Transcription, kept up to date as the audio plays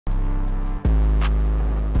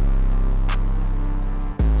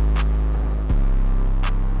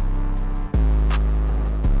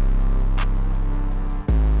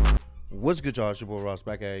What's good, y'all? It's your boy Ross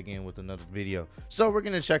back at it again with another video. So we're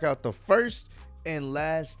gonna check out the first and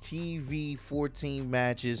last TV 14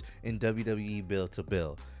 matches in WWE Bill to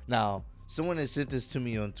Bill. Now, someone has sent this to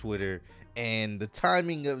me on Twitter, and the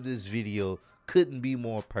timing of this video couldn't be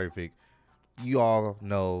more perfect. You all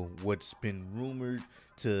know what's been rumored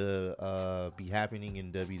to be happening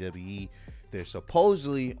in WWE. They're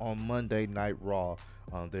supposedly on Monday Night Raw.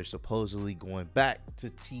 They're supposedly going back to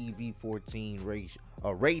TV 14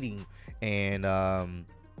 rating, and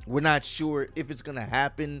we're not sure if it's gonna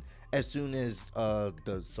happen as soon as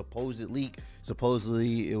the supposed leak.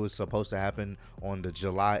 Supposedly it was supposed to happen on the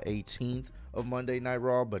July 18th of Monday Night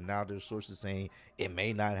Raw, but now there's sources saying it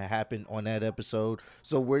may not happen on that episode.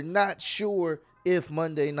 So we're not sure if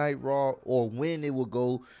Monday Night Raw or when it will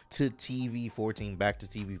go to TV 14, back to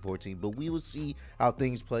TV 14, but we will see how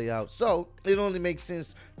things play out. So it only makes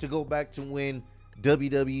sense to go back to when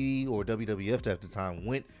WWE or WWF at the time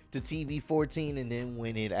went to TV 14 and then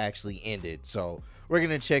when it actually ended. So we're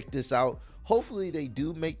gonna check this out. Hopefully they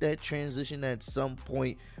do make that transition at some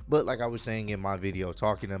point, but like I was saying in my video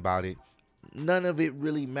talking about it, none of it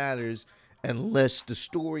really matters unless the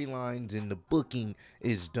storylines and the booking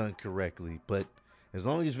is done correctly. But as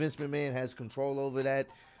long as Vince McMahon has control over that,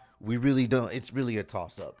 we really don't. It's really a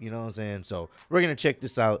toss-up, you know what I'm saying? So we're gonna check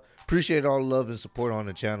this out. Appreciate all the love and support on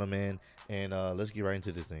the channel, man, and let's get right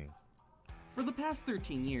into this thing. For the past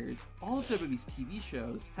 13 years, all of WWE's TV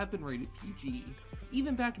shows have been rated PG.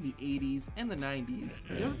 Even back in the 80s and the 90s,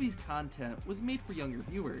 WWE's content was made for younger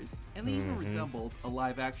viewers, and they even resembled a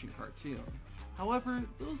live-action cartoon. However,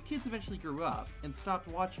 those kids eventually grew up and stopped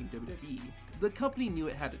watching WWE. The company knew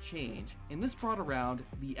it had to change, and this brought around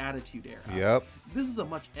the Attitude Era. Yep. This is a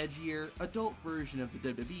much edgier, adult version of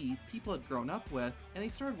the WWE people had grown up with, and they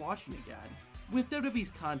started watching again. With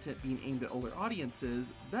WWE's content being aimed at older audiences,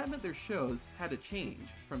 that meant their shows had to change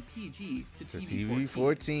from PG to TV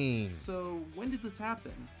 14. So when did this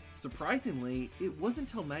happen? Surprisingly, it wasn't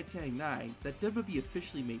until 1999 that WWE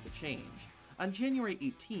officially made the change. On January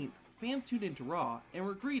 18th, fans tuned into Raw and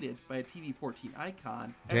were greeted by a TV 14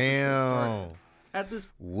 icon. Damn. At this,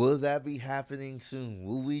 will that be happening soon?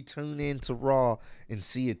 Will we tune into Raw and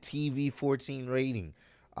see a TV 14 rating?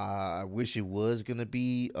 I wish it was gonna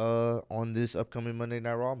be on this upcoming Monday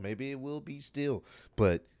Night Raw. Maybe it will be still,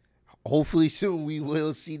 but hopefully soon we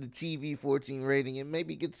will see the TV 14 rating and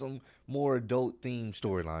maybe get some more adult themed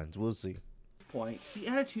storylines. We'll see. Point, the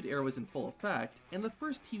Attitude Era was in full effect, and the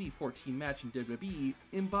first TV 14 match in WWE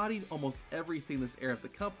embodied almost everything this era of the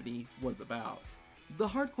company was about. The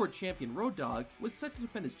hardcore champion Road Dogg was set to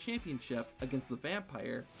defend his championship against the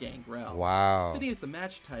vampire Gangrel. Wow. Fitting with the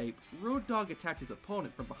match type, Road Dogg attacked his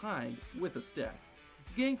opponent from behind with a stick.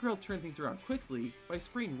 Gangrel turned things around quickly by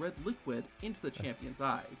spraying red liquid into the champion's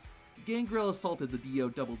eyes. Gangrel assaulted the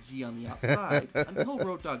DOGG on the outside until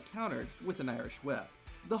Road Dogg countered with an Irish whip.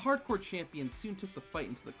 The hardcore champion soon took the fight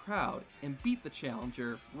into the crowd and beat the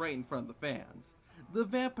challenger right in front of the fans. The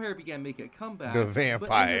vampire began making a comeback, but ended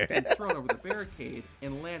up being thrown over the barricade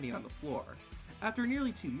and landing on the floor. After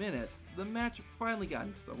nearly 2 minutes, the match finally got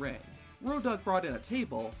into the ring. Road Dogg brought in a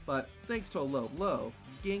table, but thanks to a low blow,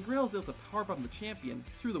 Gangrel was able to powerbomb the champion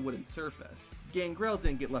through the wooden surface. Gangrel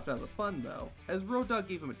didn't get left out of the fun though, as Road Dogg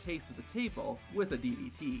gave him a taste of the table with a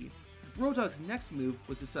DDT. Road Dogg's next move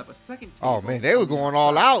was to set up a second table. Oh man, they were going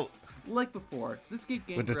all out. Like before, this gave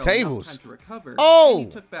Gangrel with the tables. enough time to recover, and he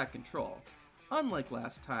took back control. Unlike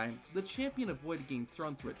last time, the champion avoided getting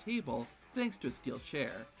thrown through a table thanks to a steel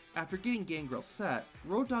chair. After getting Gangrel set,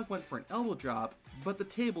 Road Dogg went for an elbow drop, but the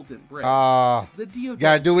table didn't break. The DOGG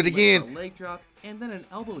gotta do it went again. for a leg drop, and then an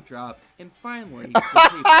elbow drop, and finally the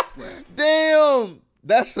table split. Damn,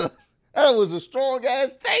 that was a strong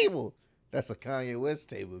ass table. That's a Kanye West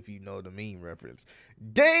table, if you know the meme reference.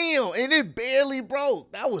 Damn, and it barely broke.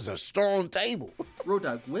 That was a strong table. Road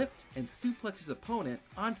Dogg whipped and suplexed his opponent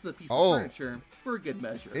onto the piece of furniture for a good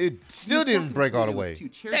measure. It still didn't break all the way.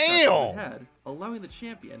 Damn! Head, allowing the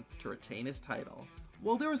champion to retain his title.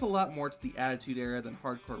 While there was a lot more to the Attitude Era than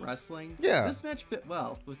hardcore wrestling, this match fit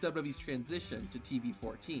well with WWE's transition to TV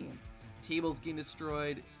 14. Tables getting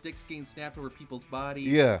destroyed, sticks getting snapped over people's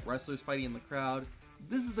bodies, wrestlers fighting in the crowd.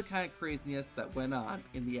 This is the kind of craziness that went on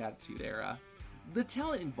in the Attitude Era. The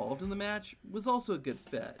talent involved in the match was also a good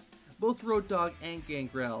fit. Both Road Dogg and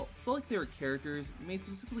Gangrel felt like they were characters made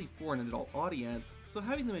specifically for an adult audience, so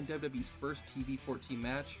having them in WWE's first TV 14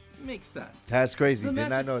 match makes sense. That's crazy. The Did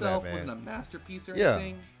not know that, man. Wasn't a masterpiece or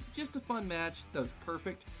anything, just a fun match that was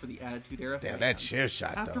perfect for the Attitude Era fans. Damn, that chair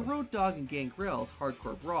shot, After though. Road Dogg and Gangrel's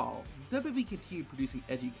hardcore brawl, WWE continued producing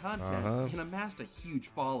edgy content and amassed a huge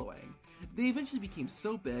following. They eventually became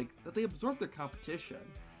so big that they absorbed their competition.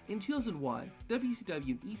 In 2001, WCW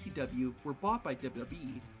and ECW were bought by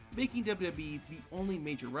WWE, making WWE the only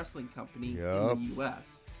major wrestling company in the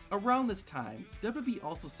US. Around this time, WWE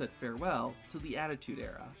also said farewell to the Attitude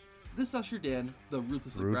Era. This ushered in the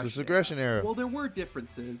Ruthless Aggression era. While there were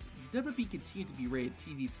differences, WWE continued to be rated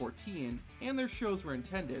TV-14, and their shows were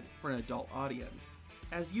intended for an adult audience.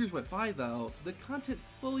 As years went by though, the content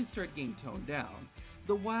slowly started getting toned down.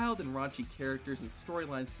 The wild and raunchy characters and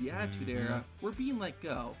storylines of the Attitude Era were being let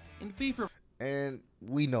go in favor of... And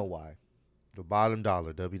we know why. The bottom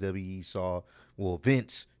dollar. WWE saw, well,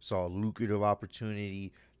 Vince saw a lucrative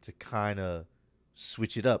opportunity to kind of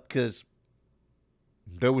switch it up because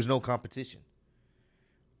there was no competition.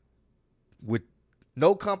 With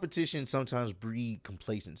no competition, sometimes breed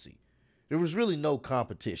complacency. There was really no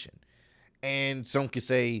competition. And some could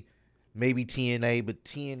say maybe TNA, but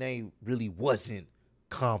TNA really wasn't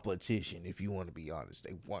competition, if you want to be honest.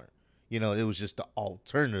 They weren't. You know, it was just the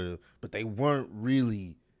alternative, but they weren't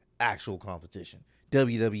really actual competition.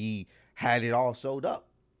 WWE had it all sold up.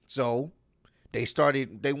 So they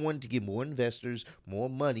wanted to get more investors, more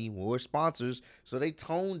money, more sponsors. So they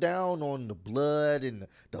toned down on the blood and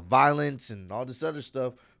the violence and all this other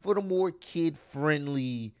stuff for the more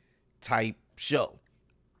kid-friendly type show.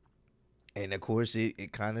 And, of course,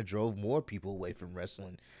 it kind of drove more people away from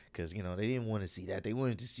wrestling because, you know, they didn't want to see that. They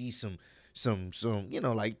wanted to see some, you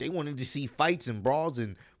know, like they wanted to see fights and brawls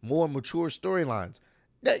and more mature storylines.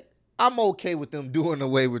 I'm okay with them doing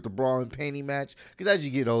away with the bra and panty match because as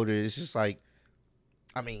you get older, it's just like,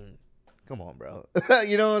 I mean, come on, bro.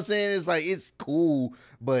 You know what I'm saying? It's like, it's cool,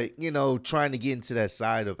 but, you know, trying to get into that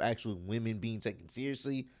side of actual women being taken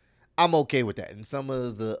seriously, I'm okay with that. And some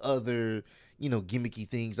of the other, you know, gimmicky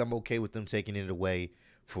things, I'm okay with them taking it away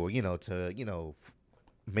for, you know, to, you know,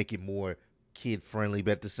 make it more kid friendly.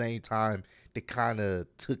 But at the same time, they kind of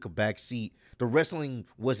took a back seat. The wrestling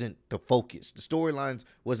wasn't the focus. The storylines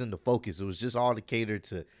wasn't the focus. It was just all to cater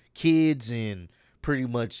to kids and pretty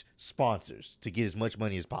much sponsors to get as much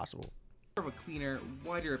money as possible. Of a cleaner,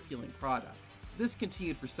 wider appealing product. This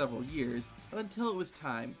continued for several years until it was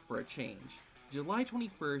time for a change. July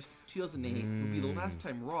 21st, 2008 would be the last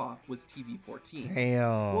time Raw was TV-14.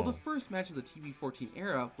 Damn. While the first match of the TV-14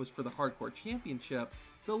 era was for the Hardcore Championship,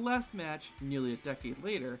 the last match, nearly a decade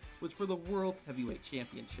later, was for the World Heavyweight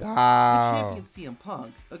Championship. Wow. The champion CM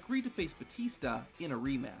Punk agreed to face Batista in a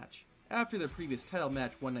rematch, after their previous title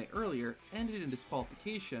match one night earlier ended in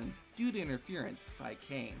disqualification due to interference by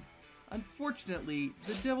Kane. Unfortunately,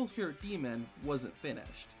 the Devil's Favorite Demon wasn't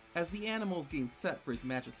finished. As the Animal was getting set for his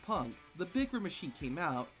match with Punk, the Big Red Machine came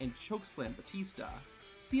out and chokeslammed Batista.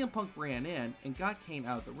 CM Punk ran in and got Kane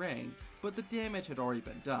out of the ring, but the damage had already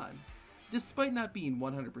been done. Despite not being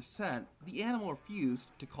 100%, the Animal refused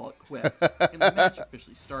to call it quits, and the match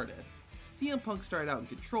officially started. CM Punk started out in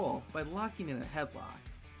control by locking in a headlock.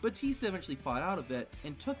 Batista eventually fought out of it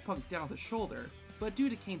and took Punk down with a shoulder, but due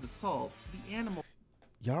to Kane's assault, the Animal...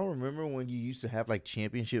 Y'all remember when you used to have like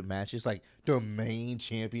championship matches, like the main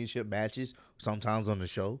championship matches sometimes on the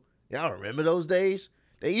show? Y'all remember those days?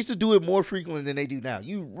 They used to do it more frequently than they do now.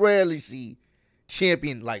 You rarely see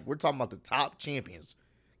champion, like we're talking about the top champions.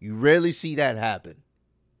 You rarely see that happen.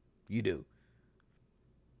 You do.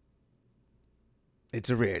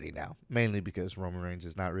 It's a rarity now, mainly because Roman Reigns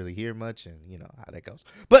is not really here much, and you know how that goes.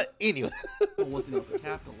 But anyway. wasn't able to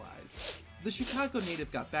capitalize. The Chicago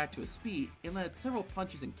native got back to his feet and landed several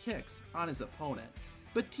punches and kicks on his opponent.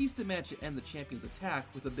 Batista managed to end the champion's attack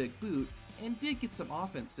with a big boot and did get some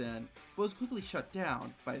offense in, but was quickly shut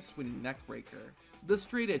down by a swinging neckbreaker. The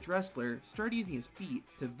straight-edge wrestler started using his feet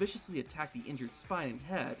to viciously attack the injured spine and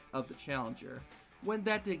head of the challenger. When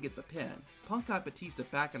that didn't get the pin, Punk got Batista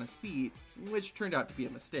back on his feet, which turned out to be a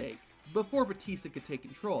mistake. Before Batista could take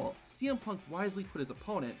control, CM Punk wisely put his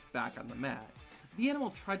opponent back on the mat. The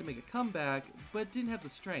Animal tried to make a comeback, but didn't have the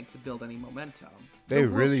strength to build any momentum. They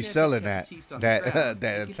really selling that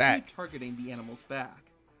attack. Targeting the Animal's back.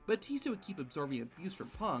 Batista would keep absorbing abuse from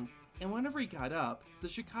Punk, and whenever he got up, the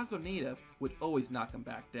Chicago native would always knock him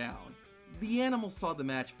back down. The Animal saw the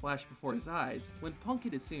match flash before his eyes when Punk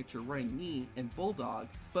hit his signature running knee and bulldog,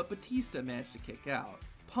 but Batista managed to kick out.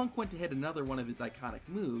 Punk went to hit another one of his iconic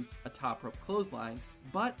moves, a top rope clothesline,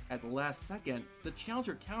 but at the last second, the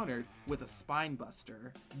challenger countered with a spine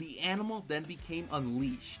buster. The Animal then became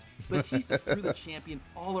unleashed. Batista threw the champion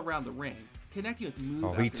all around the ring, connecting with move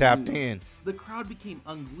after he tapped move. in. The crowd became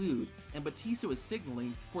unglued, and Batista was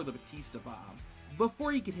signaling for the Batista bomb.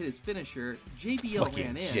 Before he could hit his finisher, JBL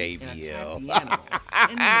ran in and attacked the Animal,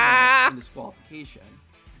 ending the match in disqualification.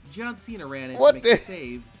 John Cena ran in What to make the- the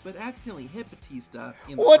save, but accidentally hit Batista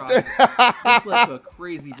in the What the- process. This led to a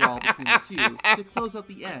crazy brawl between the two to close out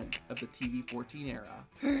the end of the TV-14 era.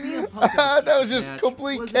 CM Punk and That was Batista's just match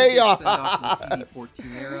complete wasn't a big chaos. send-off in the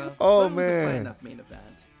TV-14 era, Oh, but it was a man. planned enough main event.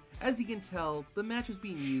 As you can tell, the match was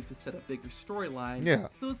being used to set up bigger storylines, Yeah.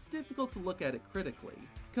 so it's difficult to look at it critically.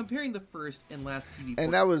 Comparing the first and last TV-14...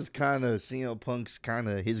 And that was kind of CM Punk's kind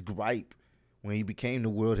of his gripe when he became the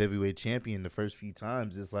World Heavyweight Champion the first few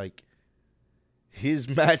times. It's like his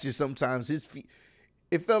matches sometimes,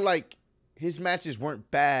 it felt like his matches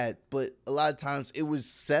weren't bad, but a lot of times it was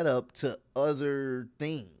set up to other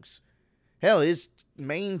things. Hell, his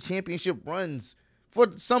main championship runs for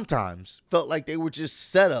sometimes felt like they were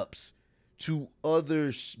just setups to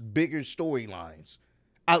other bigger storylines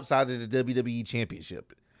outside of the WWE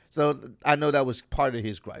Championship. So I know that was part of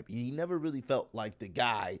his gripe. He never really felt like the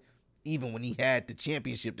guy, even when he had the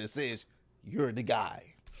championship that says, you're the guy.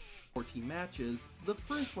 14 matches, the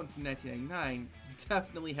first one from 1999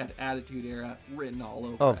 definitely had Attitude Era written all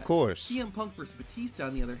over it. Of course. CM Punk vs. Batista,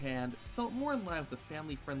 on the other hand, felt more in line with the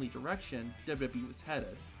family-friendly direction WWE was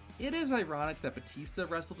headed. It is ironic that Batista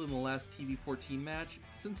wrestled in the last TV-14 match,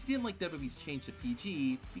 since he didn't like WWE's change to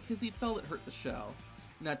PG because he felt it hurt the show.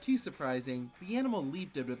 Not too surprising, the Animal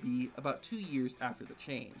left WWE about 2 years after the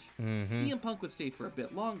change. CM Punk would stay for a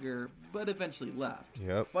bit longer, but eventually left.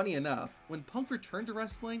 Yep. Funny enough, when Punk returned to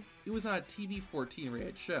wrestling, it was on a TV-14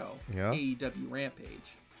 rated show, Yeah. AEW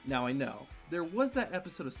Rampage. Now I know, there was that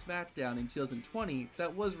episode of SmackDown in 2020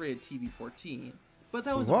 that was rated TV-14, but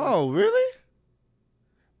that was Whoa, really?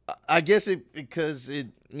 I guess because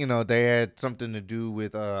they had something to do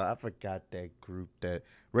with I forgot that group, that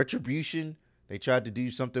Retribution. They tried to do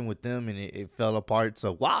something with them and it fell apart.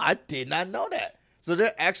 So wow, I did not know that. So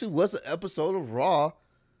there actually was an episode of Raw.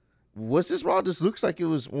 Was this Raw? This looks like it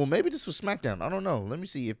was. Well, maybe this was SmackDown. I don't know. Let me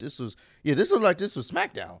see if this was. Yeah, this looked like this was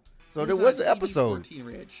SmackDown. So there was an episode. TV-14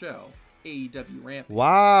 rated show, AEW Rampage.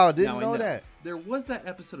 Wow, didn't Now know that. There was that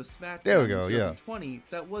episode of SmackDown There we go, in yeah. 2020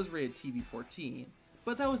 that was rated TV-14,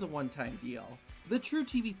 but that was a one-time deal. The true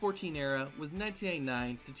TV-14 era was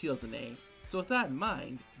 1999 to 2008. So with that in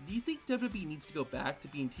mind, do you think WWE needs to go back to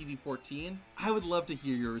being TV-14? I would love to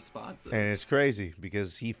hear your responses. And it's crazy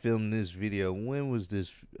because he filmed this video. When was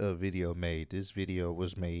this video made? This video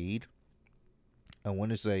was made, I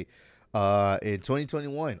want to say, in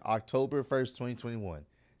 2021, October 1st, 2021.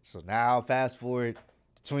 So now fast forward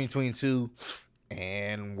to 2022,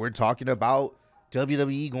 and we're talking about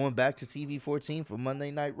WWE going back to TV-14 for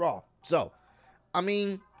Monday Night Raw. So, I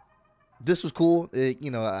mean, this was cool.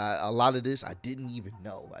 A lot of this I didn't even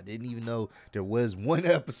know. I didn't even know there was one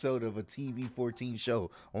episode of a TV-14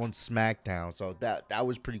 show on SmackDown. So that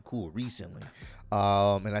was pretty cool recently.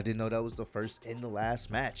 And I didn't know that was the first and the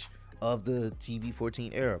last match of the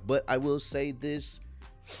TV-14 era. But I will say this.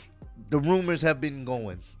 The rumors have been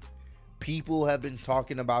going. People have been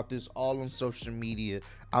talking about this all on social media.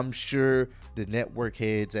 I'm sure the network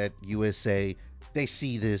heads at USA, they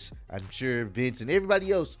see this. I'm sure Vince and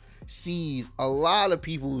everybody else sees a lot of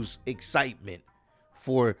people's excitement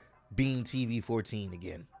for being TV-14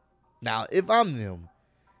 again. Now, if I'm them,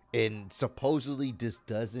 and supposedly this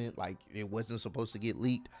doesn't, like, it wasn't supposed to get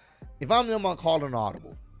leaked, if I'm them, I'll call an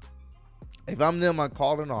audible. If I'm them, I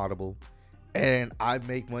call an audible, and I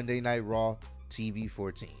make Monday Night Raw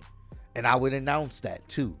TV-14. And I would announce that,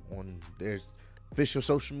 too, on their official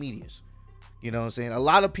social medias. You know what I'm saying? A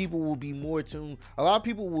lot of people will be more tuned. A lot of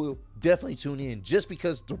people will definitely tune in just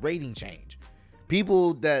because the rating change.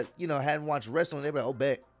 People that, hadn't watched wrestling, they'll be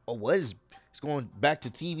like, it's going back to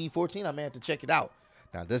TV-14. I may have to check it out.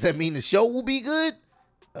 Now, does that mean the show will be good?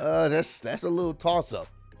 That's a little toss-up.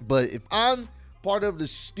 But if I'm part of the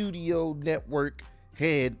studio network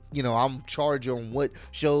head, I'm charged on what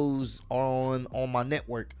shows are on my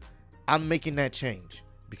network, I'm making that change.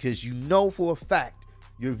 Because for a fact,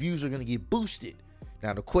 your views are going to get boosted.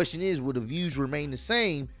 Now, the question is, will the views remain the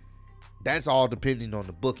same? That's all depending on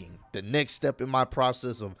the booking. The next step in my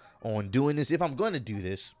process on doing this, if I'm going to do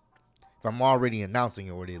this, if I'm already announcing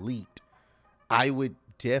it or they leaked, I would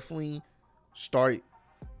definitely start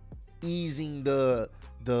easing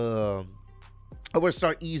I would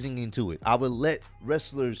start easing into it. I would let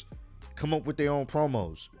wrestlers come up with their own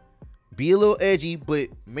promos. Be a little edgy, but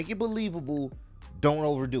make it believable. Don't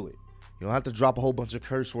overdo it. You don't have to drop a whole bunch of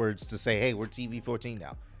curse words to say, hey, we're TV-14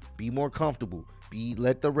 now. Be more comfortable.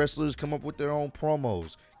 Let the wrestlers come up with their own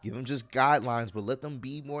promos. Give them just guidelines, but let them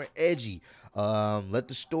be more edgy. Let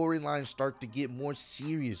the storyline start to get more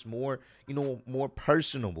serious, more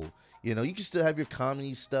personable. You can still have your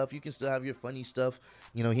comedy stuff. You can still have your funny stuff,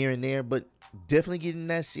 here and there, but definitely get in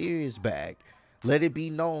that serious bag. Let it be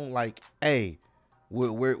known, like, hey,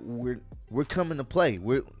 we're coming to play.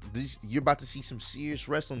 You're about to see some serious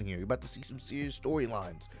wrestling here. You're about to see some serious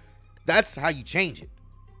storylines. That's how you change it.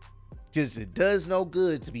 Because it does no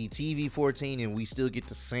good to be TV 14 and we still get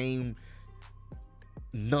the same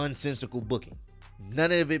nonsensical booking.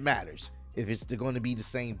 None of it matters if it's going to be the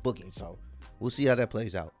same booking. So we'll see how that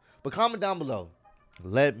plays out. But comment down below.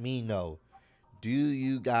 Let me know. Do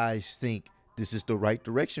you guys think this is the right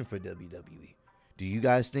direction for WWE? Do you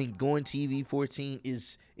guys think going TV 14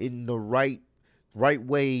 is in the right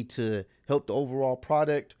way to help the overall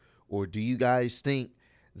product? Or do you guys think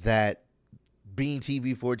that being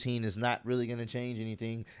TV 14 is not really going to change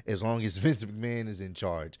anything as long as Vince McMahon is in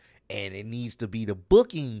charge? And it needs to be the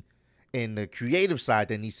booking and the creative side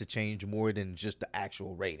that needs to change more than just the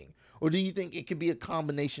actual rating? Or do you think it could be a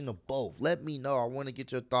combination of both? Let me know. I want to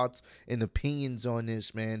get your thoughts and opinions on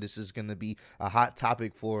this, man. This is going to be a hot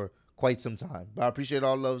topic for quite some time. But I appreciate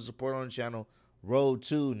all the love and support on the channel. Road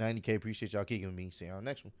to 90K. Appreciate y'all kicking with me. See y'all on the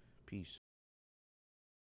next one. Peace.